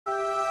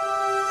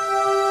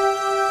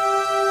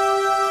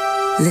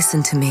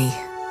Listen to me.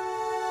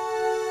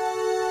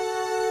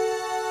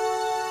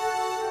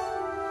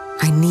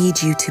 I need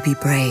you to be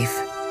brave.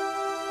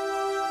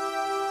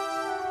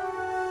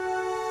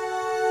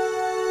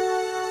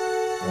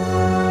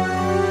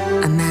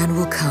 A man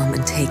will come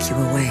and take you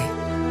away.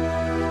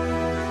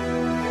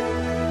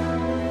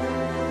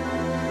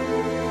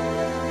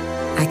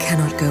 I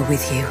cannot go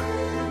with you.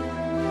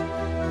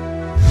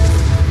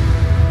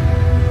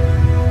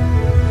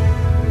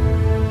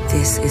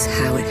 This is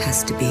how it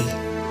has to be.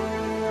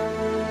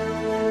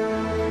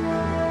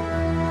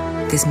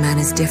 This man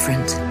is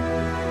different.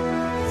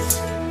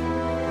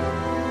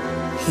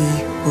 He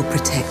will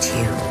protect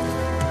you.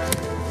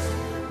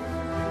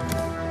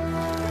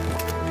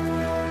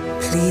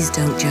 Please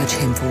don't judge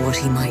him for what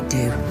he might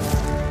do.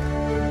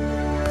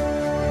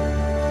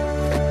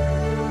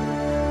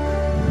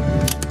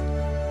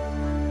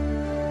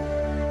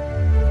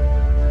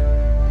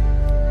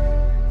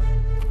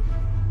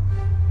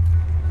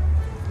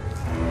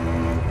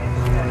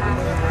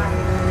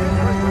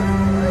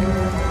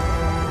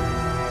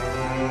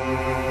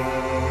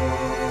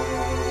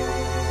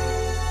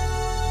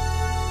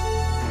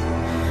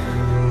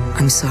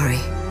 I'm sorry.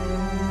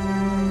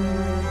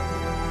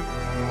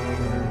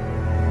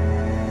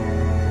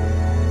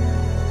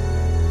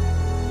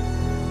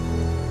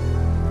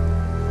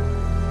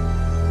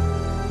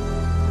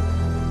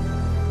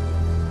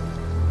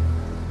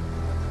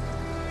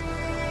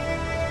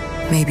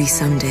 Maybe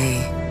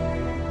someday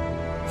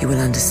you will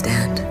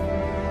understand.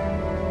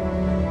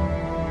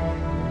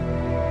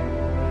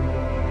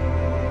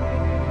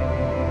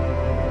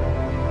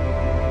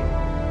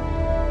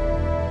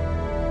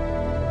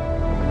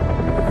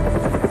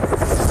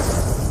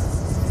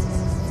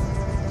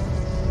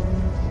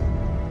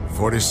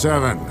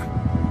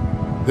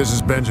 This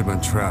is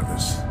Benjamin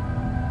Travis.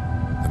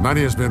 The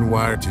money has been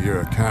wired to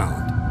your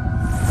account.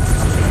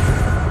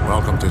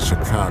 Welcome to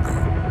Chicago.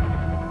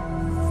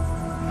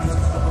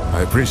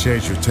 I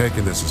appreciate you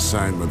taking this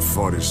assignment,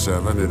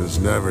 47. It is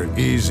never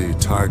easy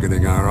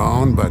targeting our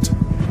own, but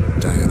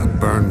Diana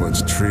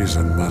Burnwood's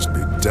treason must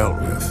be dealt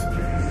with.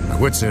 My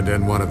wits end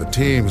in one of the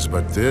teams,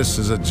 but this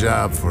is a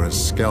job for a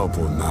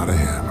scalpel, not a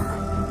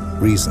hammer.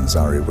 Reasons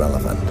are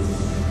irrelevant.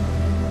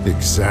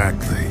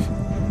 Exactly.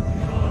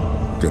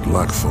 Good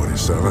luck,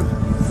 47.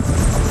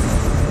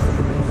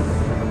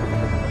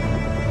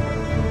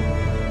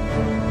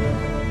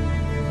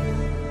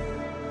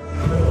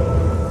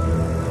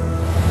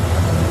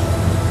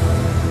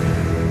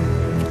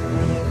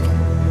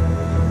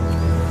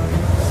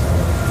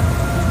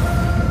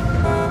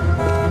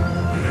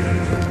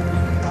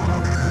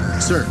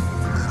 Sir.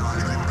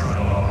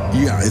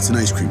 Yeah, it's an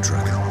ice cream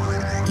truck.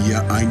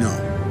 Yeah, I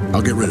know.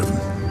 I'll get rid of him.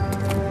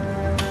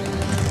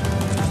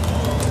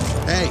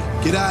 Hey,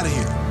 get out of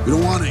here. We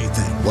don't want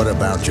anything. What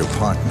about your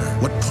partner?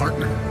 What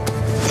partner?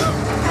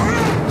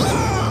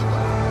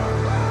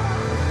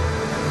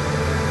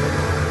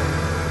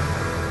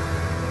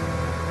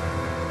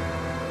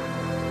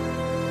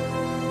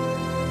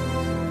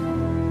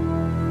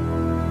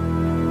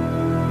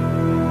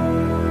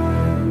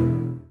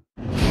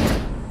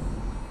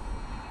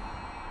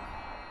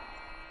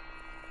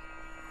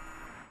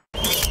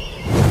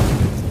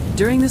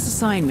 During this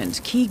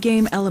assignment, key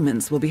game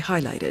elements will be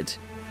highlighted.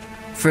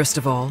 First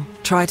of all,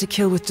 try to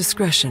kill with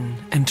discretion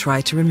and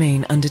try to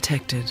remain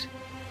undetected.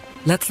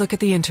 Let's look at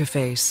the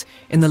interface.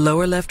 In the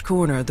lower left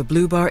corner, the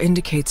blue bar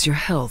indicates your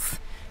health.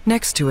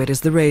 Next to it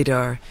is the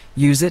radar.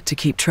 Use it to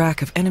keep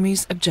track of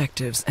enemies,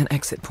 objectives, and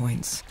exit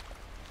points.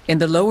 In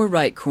the lower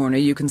right corner,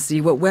 you can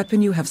see what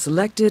weapon you have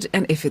selected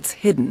and if it's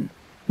hidden.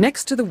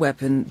 Next to the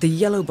weapon, the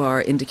yellow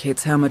bar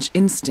indicates how much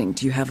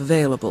instinct you have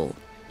available.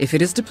 If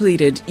it is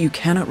depleted, you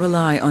cannot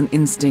rely on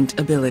instinct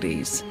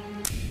abilities.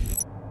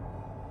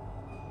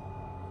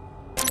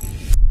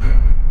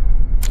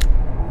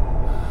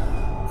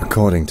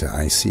 According to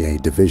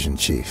ICA Division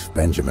Chief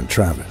Benjamin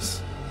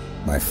Travis,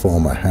 my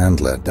former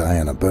handler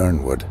Diana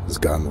Burnwood has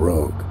gone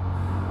rogue,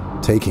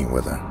 taking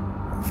with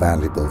her a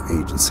valuable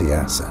agency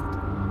asset,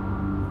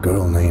 a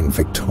girl named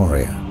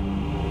Victoria.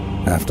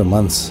 After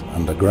months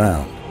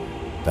underground,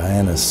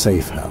 Diana's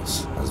safe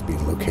house has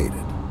been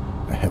located,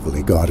 a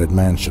heavily guarded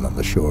mansion on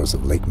the shores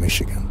of Lake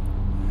Michigan.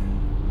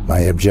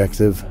 My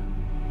objective?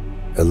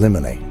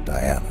 Eliminate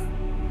Diana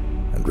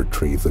and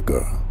retrieve the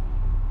girl.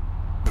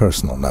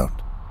 Personal note.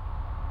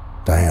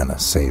 Diana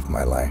saved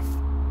my life.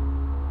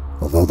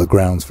 Although the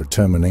grounds for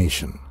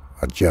termination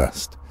are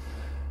just,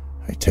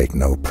 I take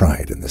no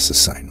pride in this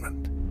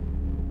assignment.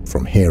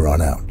 From here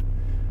on out,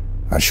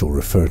 I shall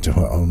refer to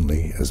her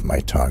only as my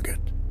target.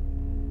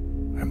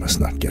 I must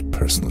not get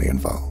personally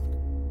involved.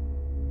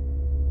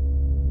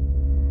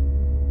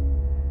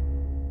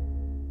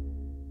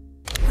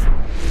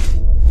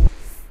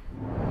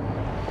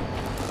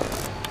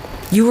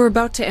 You are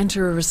about to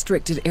enter a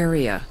restricted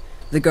area.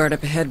 The guard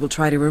up ahead will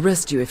try to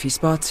arrest you if he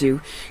spots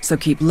you, so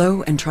keep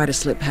low and try to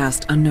slip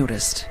past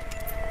unnoticed.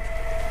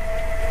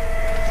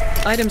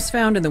 Items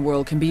found in the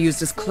world can be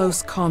used as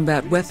close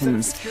combat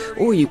weapons,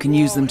 or you can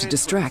use them to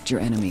distract your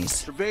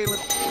enemies.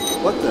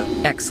 What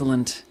the?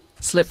 Excellent.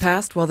 Slip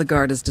past while the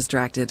guard is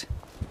distracted.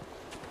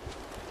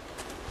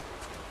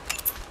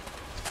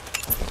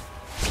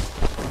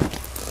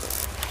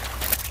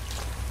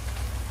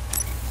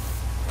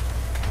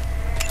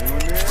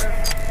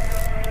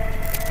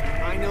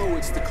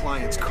 it's the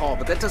client's call,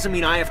 but that doesn't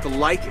mean I have to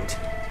like it.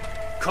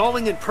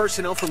 Calling in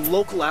personnel from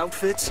local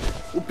outfits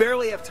will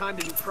barely have time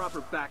to do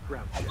proper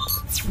background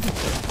checks.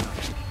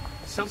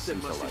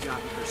 Something must have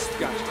gotten her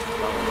scotch.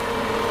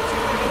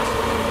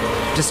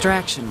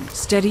 Distraction,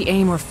 steady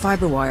aim, or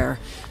fiber wire.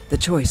 The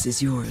choice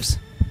is yours.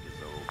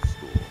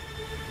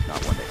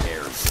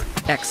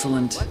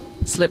 Excellent.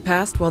 Slip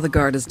past while the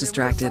guard is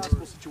distracted.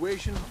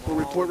 Situation, we'll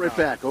report right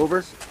back.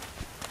 Over.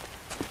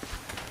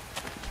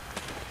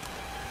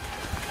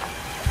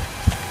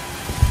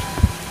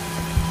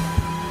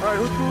 All right,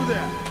 who threw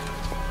that?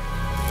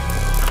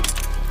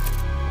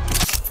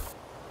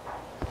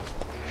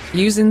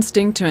 Use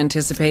instinct to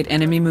anticipate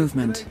enemy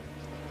movement.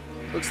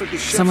 Looks like the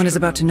Someone is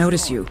about to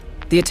notice you.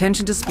 The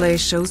attention display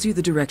shows you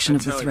the direction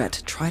of the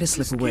threat. Try to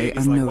slip away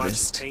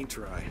unnoticed.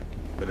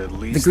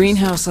 The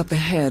greenhouse up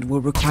ahead will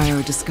require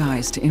a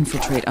disguise to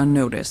infiltrate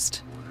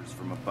unnoticed.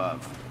 From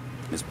above.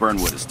 Ms.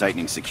 Burnwood is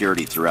tightening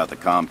security throughout the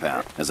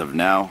compound. As of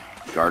now,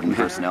 garden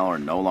personnel are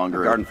no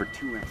longer Garden for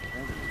 2 minutes.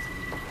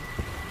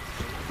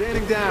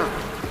 Standing down.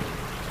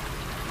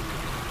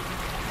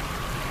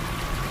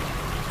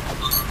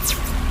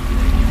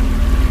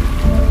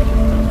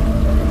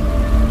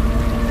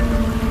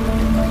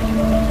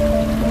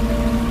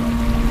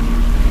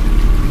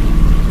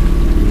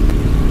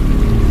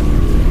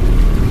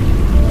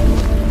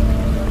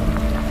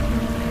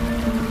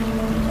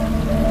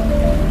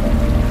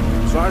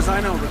 As far as I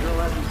know, the girl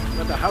hasn't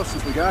left the house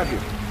since we got here.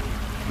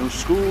 No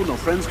school, no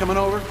friends coming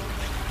over.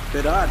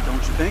 Bit odd, don't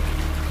you think?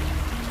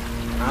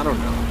 I don't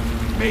know.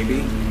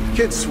 Maybe.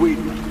 Kid's sweet,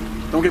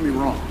 don't get me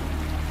wrong,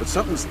 but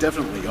something's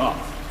definitely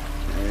off.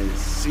 It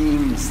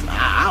seems,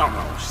 I don't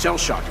know,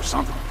 shell-shocked or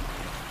something.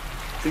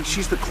 Think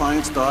she's the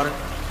client's daughter?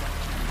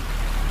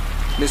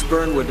 Miss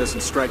Burnwood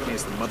doesn't strike me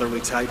as the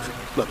motherly type.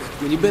 Look,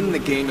 when you've been in the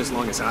game as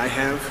long as I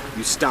have,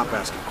 you stop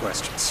asking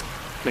questions.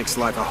 Makes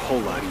life a whole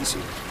lot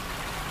easier.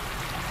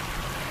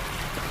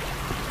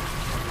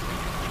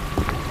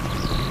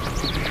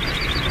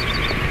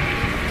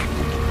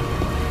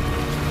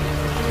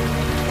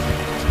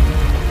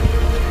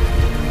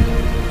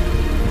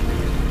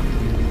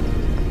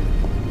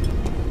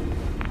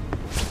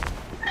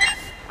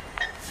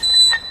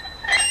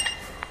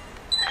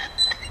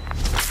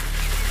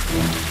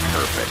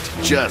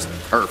 just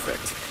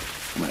perfect.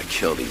 I'm gonna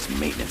kill these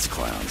maintenance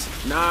clowns.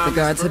 Nah, The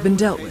guards have been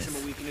dealt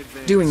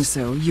with. Doing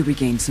so, you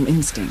regain some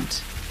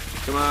instinct.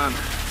 Come on,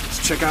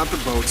 let's check out the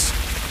boats.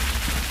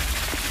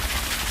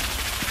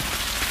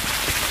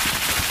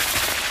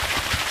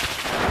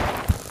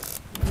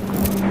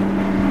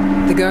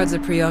 The guards are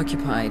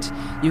preoccupied.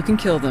 You can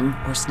kill them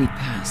or sneak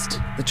past.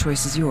 The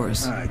choice is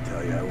yours. I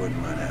tell you, I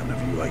wouldn't mind having a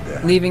view like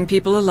that. Leaving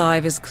people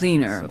alive is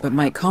cleaner, but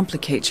might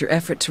complicate your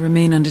effort to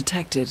remain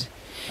undetected.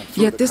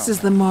 Yet this is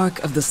the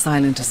mark of the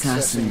silent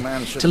assassin,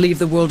 to leave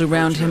the world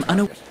around him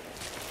unaware.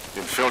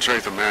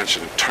 Infiltrate the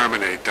mansion and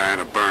terminate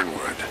Diana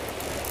Burnwood.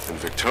 And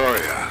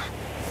Victoria,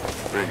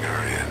 bring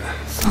her in,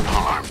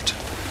 unharmed.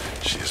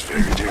 She is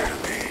very dear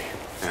to me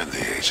and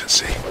the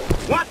agency.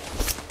 What?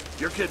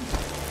 You're kidding.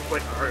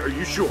 Wait, are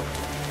you sure?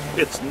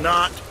 It's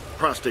not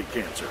prostate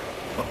cancer.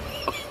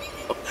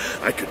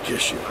 I could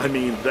kiss you. I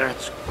mean,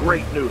 that's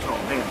great news. Oh,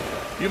 man.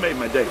 You made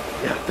my day.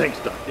 Yeah, thanks,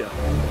 Doc. Yeah.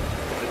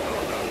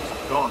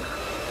 Goner.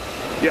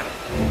 Yeah.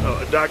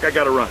 Doc, I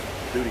gotta run.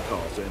 Duty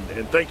calls.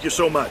 And thank you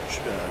so much.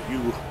 You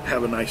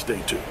have a nice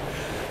day, too.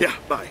 Yeah,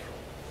 bye.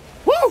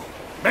 Woo!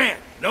 Man,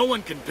 no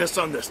one can piss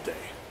on this day.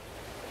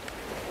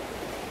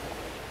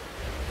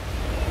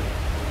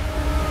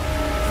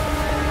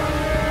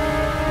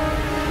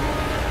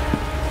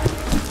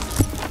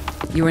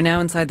 You are now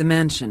inside the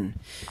mansion.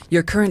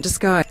 Your current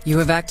disguise. You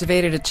have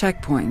activated a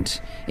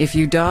checkpoint. If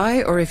you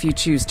die or if you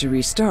choose to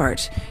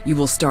restart, you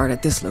will start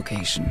at this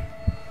location.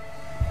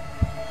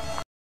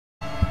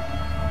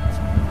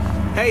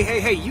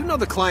 Hey, you know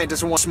the client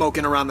doesn't want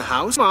smoking around the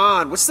house. Come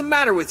on, what's the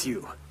matter with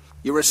you?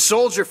 You're a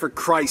soldier, for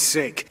Christ's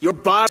sake. You're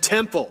Bob's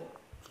temple.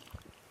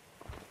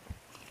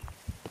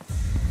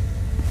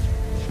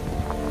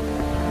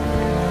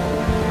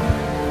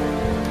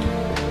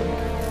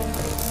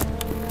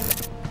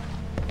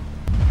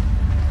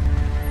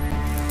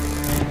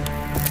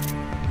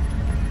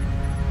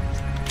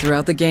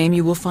 Throughout the game,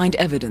 you will find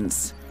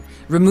evidence.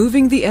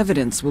 Removing the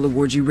evidence will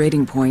award you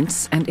rating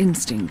points and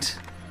instinct.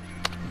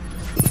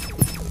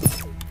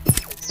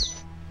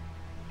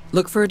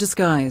 Look for a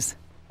disguise.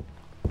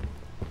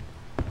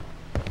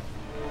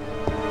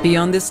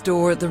 Beyond this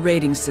door, the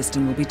rating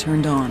system will be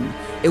turned on.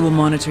 It will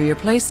monitor your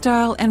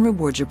playstyle and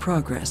reward your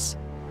progress.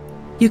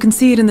 You can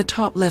see it in the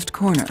top left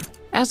corner.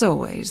 As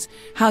always,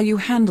 how you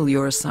handle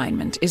your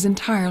assignment is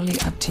entirely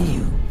up to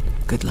you.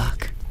 Good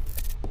luck.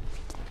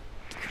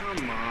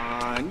 Come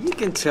on, you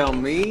can tell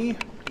me.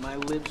 My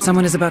lips.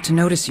 Someone is about to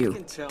notice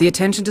you. The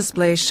attention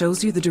display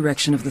shows you the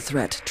direction of the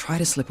threat. Try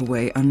to slip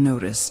away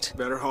unnoticed.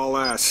 Better haul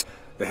ass.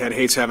 The head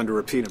hates having to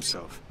repeat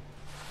himself.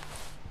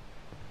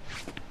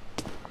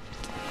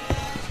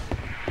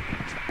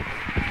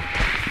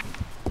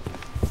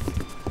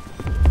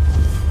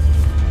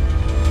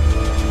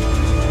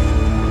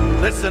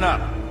 Listen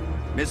up.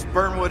 Miss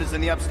Burnwood is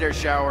in the upstairs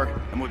shower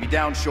and will be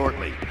down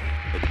shortly.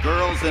 The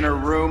girl's in her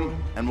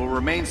room and will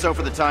remain so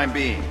for the time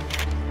being.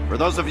 For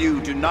those of you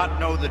who do not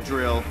know the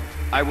drill,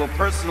 I will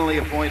personally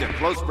appoint a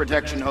close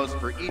protection host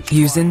for each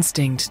Use client.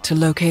 instinct to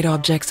locate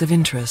objects of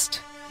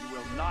interest. You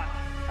will not,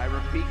 I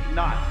repeat,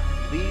 not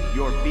leave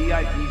your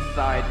VIP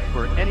side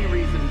for any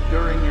reason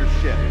during your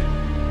shift.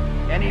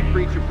 Any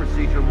breach of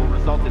procedure will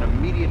result in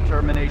immediate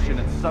termination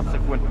and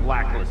subsequent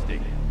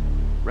blacklisting.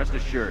 Rest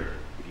assured,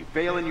 if you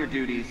fail in your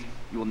duties,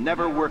 you will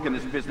never work in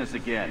this business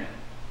again.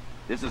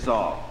 This is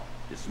all.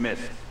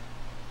 Dismissed.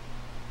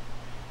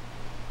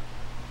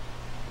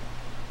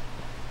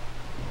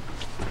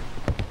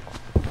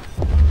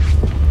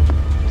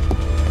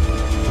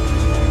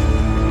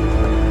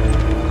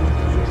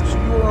 So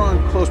you were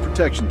on close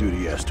protection duty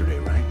yesterday,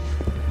 right?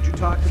 Did you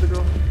talk to the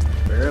girl?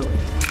 Barely.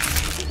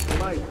 She's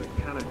polite,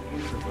 but kind of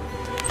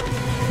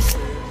introverted.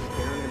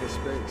 Staring into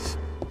space.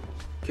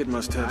 Kid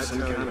must have some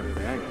kind of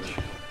baggage.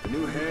 The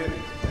new head is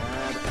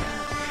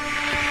badass.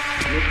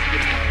 Looks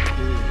good how it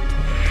is.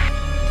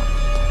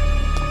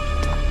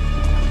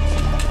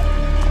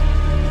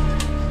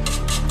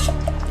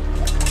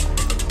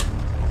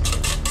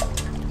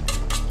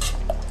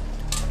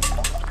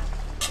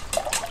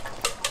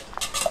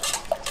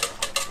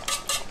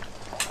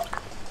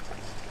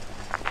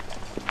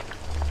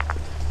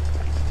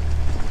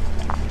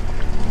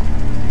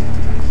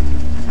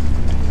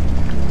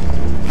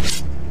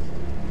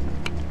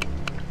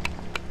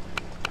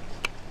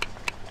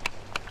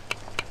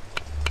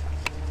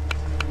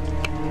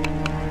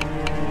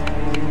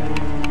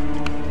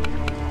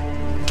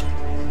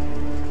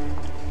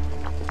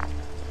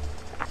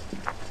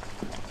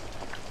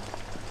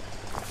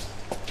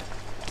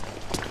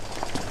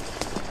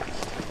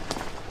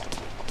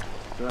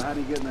 So how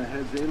do you get in the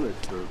head's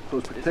A-list for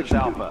close protection? This is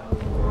Alpha.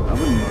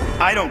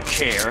 I don't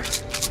care.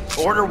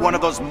 Order one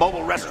of those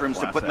mobile restrooms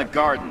to put in the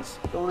gardens.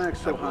 Don't act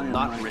so high I will and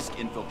not mighty. risk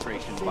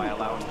infiltration by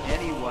allowing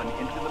anyone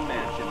into the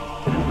mansion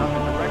that is not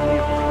directly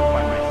approved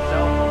by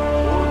myself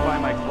or by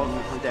my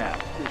closest staff.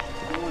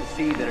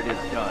 See that it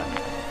is done.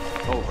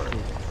 Over.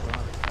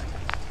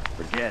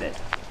 Forget it.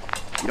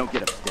 You don't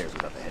get upstairs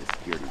without the head of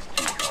security's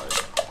key card.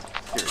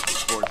 Seriously,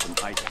 pour some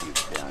ice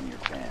cubes down your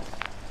pants.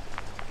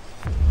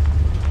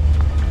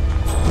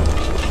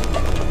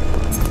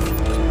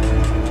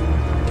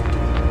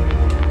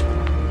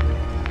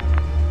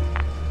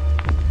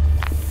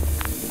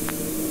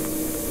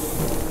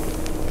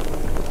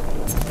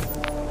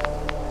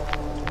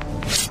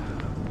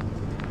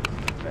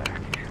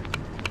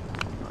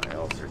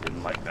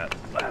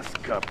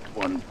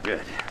 One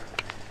bit.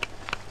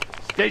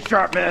 Stay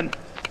sharp, men.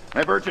 I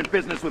have urgent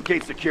business with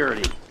Gate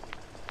Security.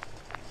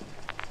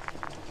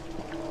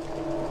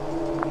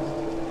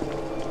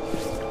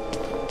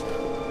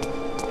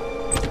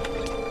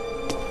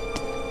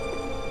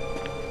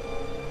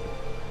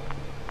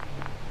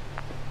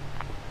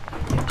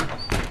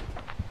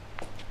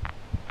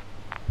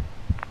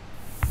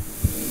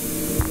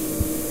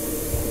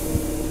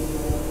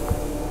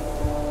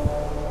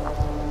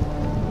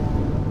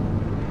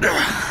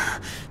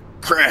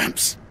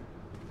 Cramps.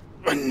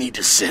 I need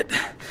to sit.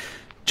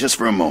 Just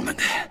for a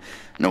moment.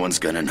 No one's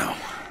gonna know.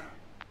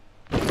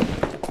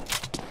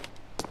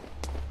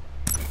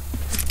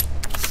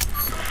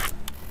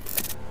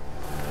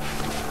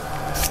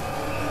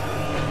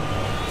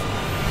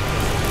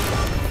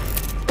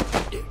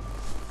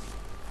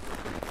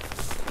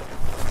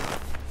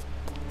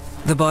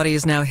 The body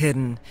is now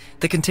hidden.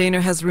 The container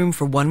has room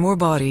for one more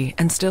body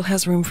and still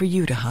has room for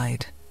you to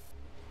hide.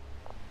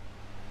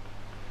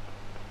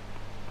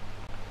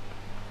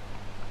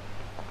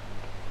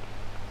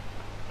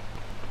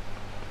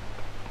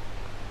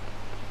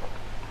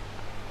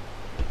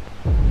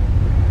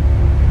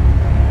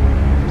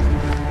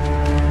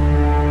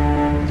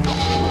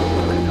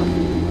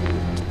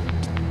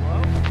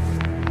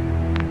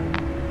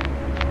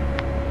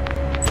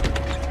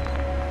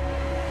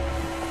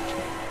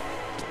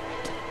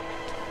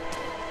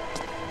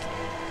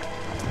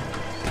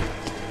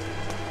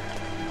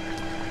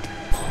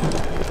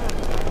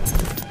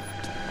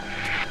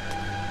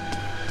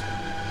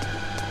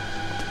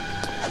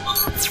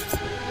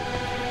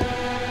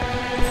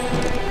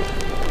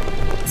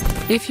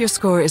 If your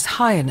score is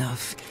high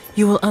enough,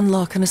 you will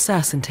unlock an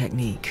assassin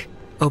technique.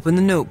 Open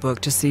the notebook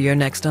to see your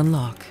next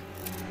unlock.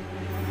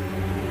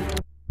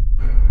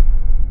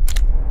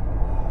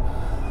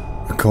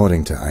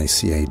 According to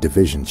ICA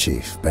Division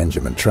Chief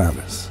Benjamin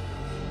Travis,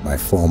 my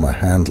former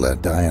handler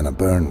Diana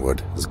Burnwood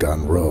has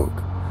gone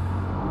rogue,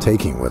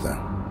 taking with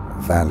her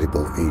a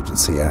valuable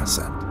agency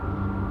asset,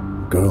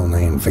 a girl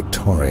named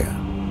Victoria.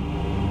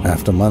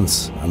 After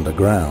months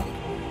underground,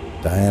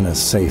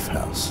 Diana's safe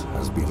house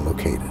has been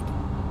located,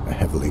 a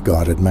heavily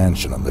guarded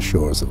mansion on the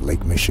shores of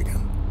Lake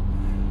Michigan.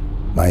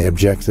 My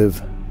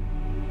objective?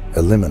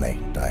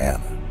 Eliminate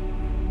Diana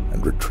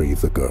and retrieve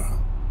the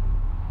girl.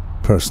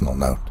 Personal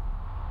note: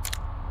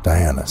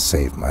 Diana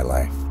saved my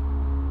life.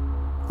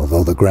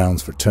 Although the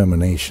grounds for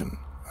termination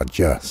are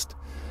just,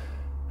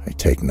 I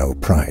take no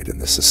pride in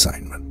this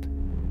assignment.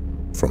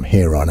 From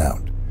here on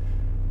out,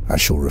 I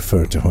shall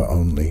refer to her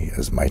only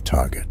as my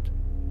target.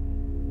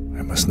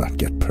 I must not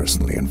get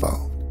personally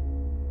involved.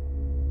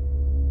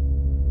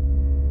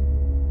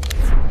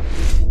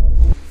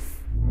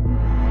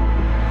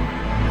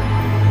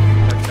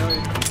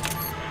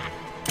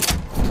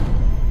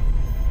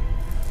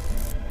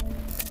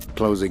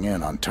 Closing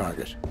in on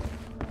target.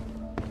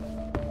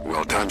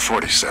 Well done,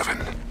 47.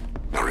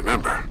 Now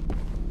remember,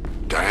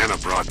 Diana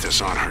brought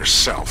this on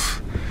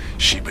herself.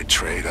 She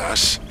betrayed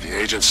us, the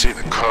agency,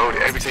 the code,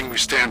 everything we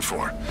stand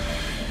for.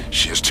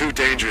 She is too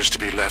dangerous to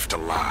be left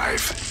alive.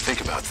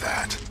 Think about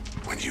that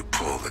when you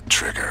pull the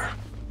trigger.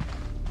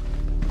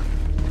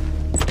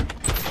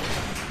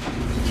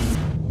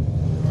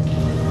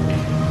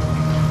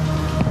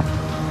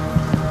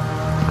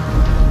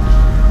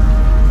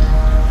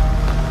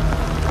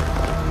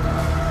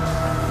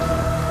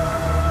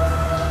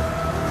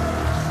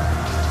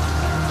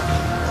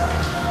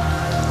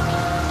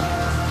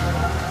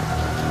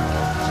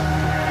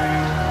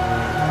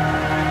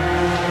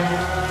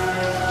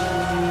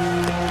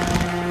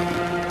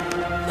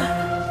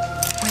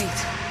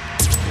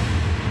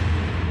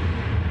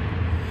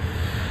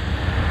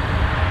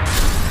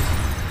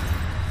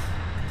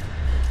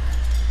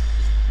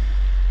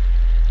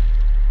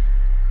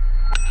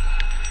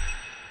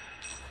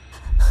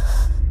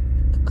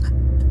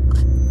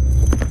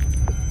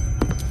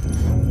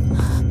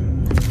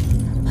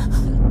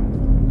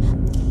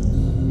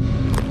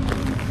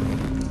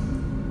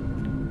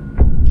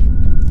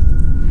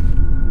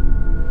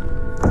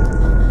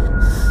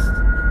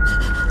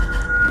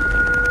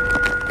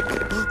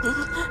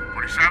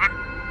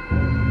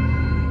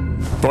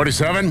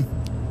 Forty-seven?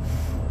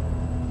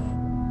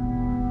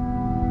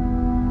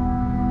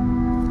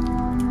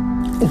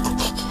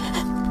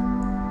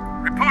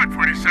 Report,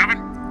 47.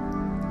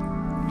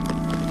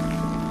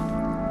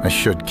 I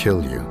should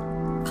kill you.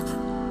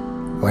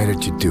 Why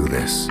did you do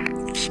this?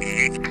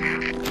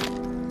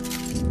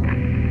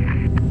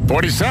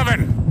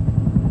 47!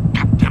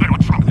 Damn it,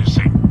 what's wrong with this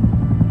thing?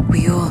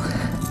 We all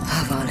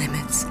have our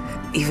limits.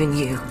 Even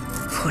you,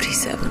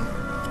 47.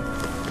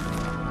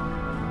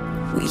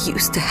 We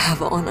used to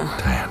have honor.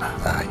 Diana,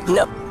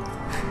 No.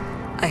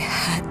 I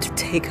had to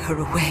take her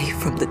away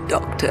from the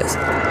doctors.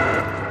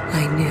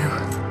 I knew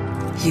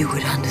you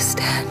would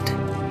understand.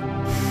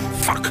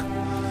 Fuck.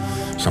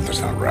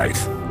 Something's not right.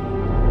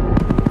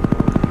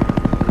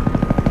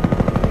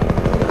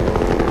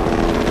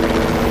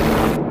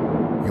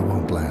 You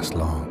won't last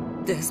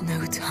long. There's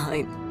no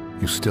time.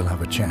 You still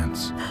have a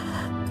chance.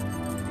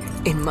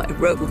 In my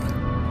robe.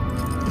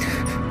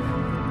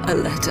 A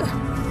letter.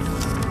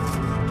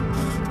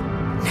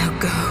 Now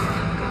go.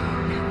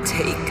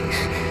 Take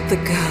the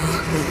girl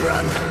and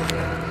run.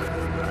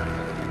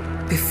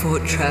 Before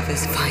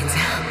Travis finds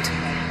out.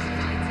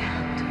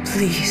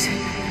 Please.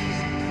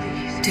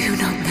 Do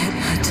not let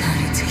her turn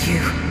it to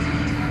you.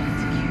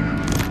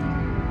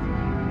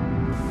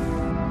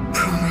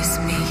 Promise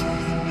me.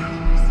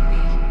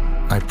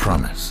 I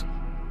promise.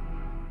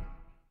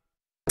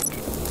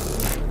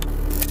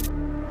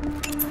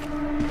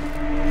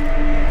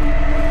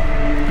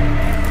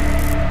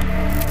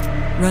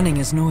 Running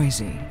is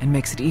noisy and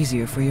makes it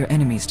easier for your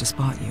enemies to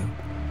spot you.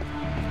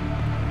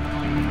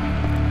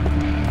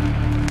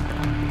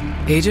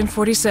 Agent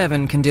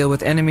 47 can deal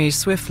with enemies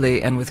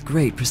swiftly and with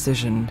great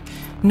precision.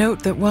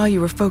 Note that while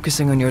you are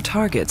focusing on your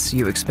targets,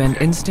 you expend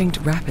instinct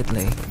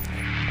rapidly.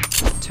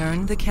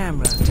 Turn the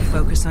camera to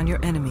focus on your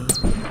enemy,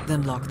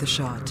 then lock the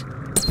shot.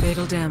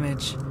 Fatal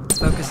damage.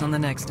 Focus on the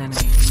next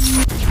enemy.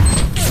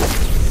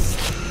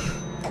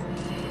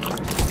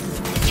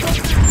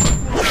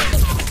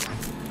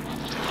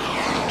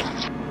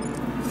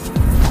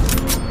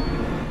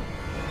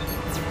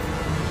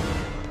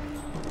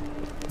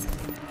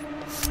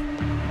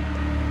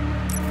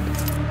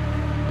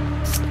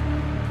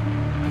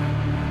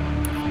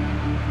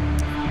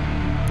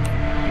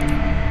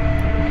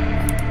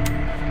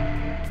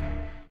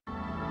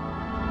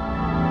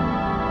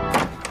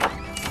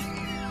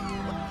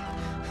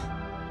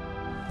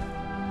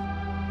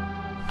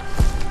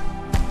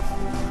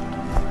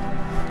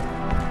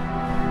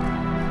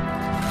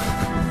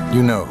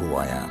 You know who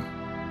I am.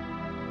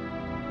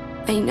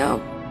 I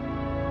know.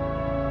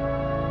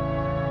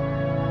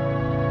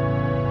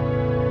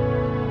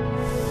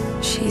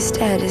 She's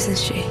dead, isn't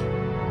she?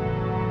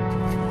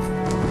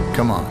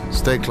 Come on,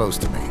 stay close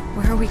to me.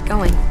 Where are we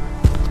going?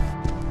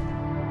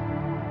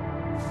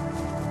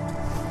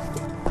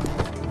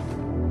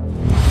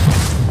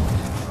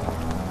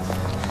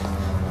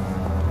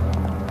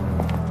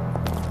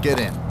 Get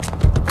in.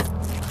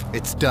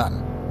 It's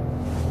done.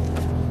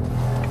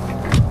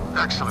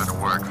 Excellent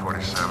work,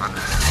 47.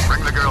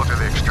 Bring the girl to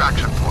the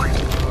extraction point.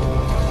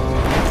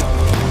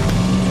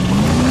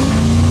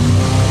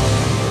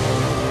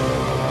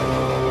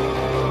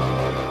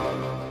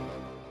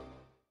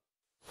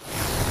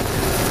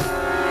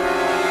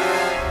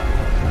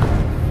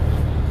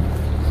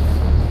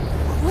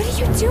 What are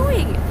you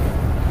doing?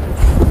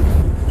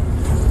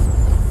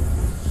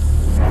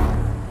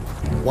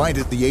 Why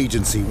did the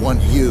agency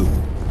want you?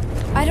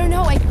 I don't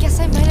know, I guess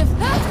I might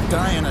have...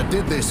 Diana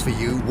did this for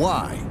you.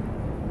 Why?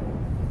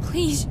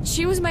 Please,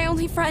 she was my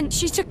only friend.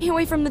 She took me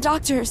away from the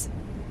doctors.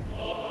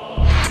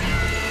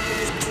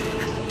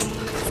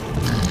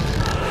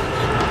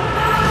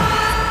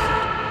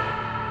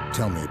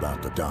 Tell me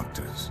about the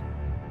doctors.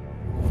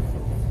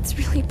 It's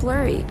really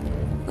blurry.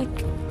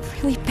 Like,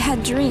 really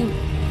bad dream.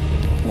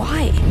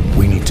 Why?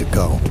 We need to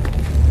go.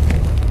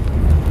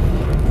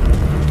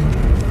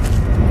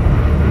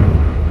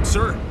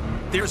 Sir,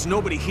 there's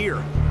nobody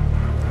here.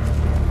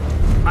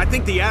 I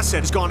think the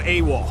asset has gone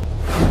AWOL.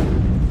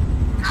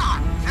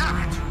 God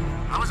damn it!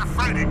 I was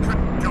afraid it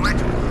couldn't do it.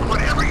 I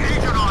want every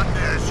agent on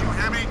this, you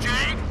hear me,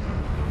 Jade?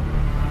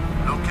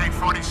 Locate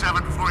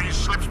 47 before he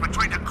slips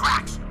between the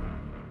cracks.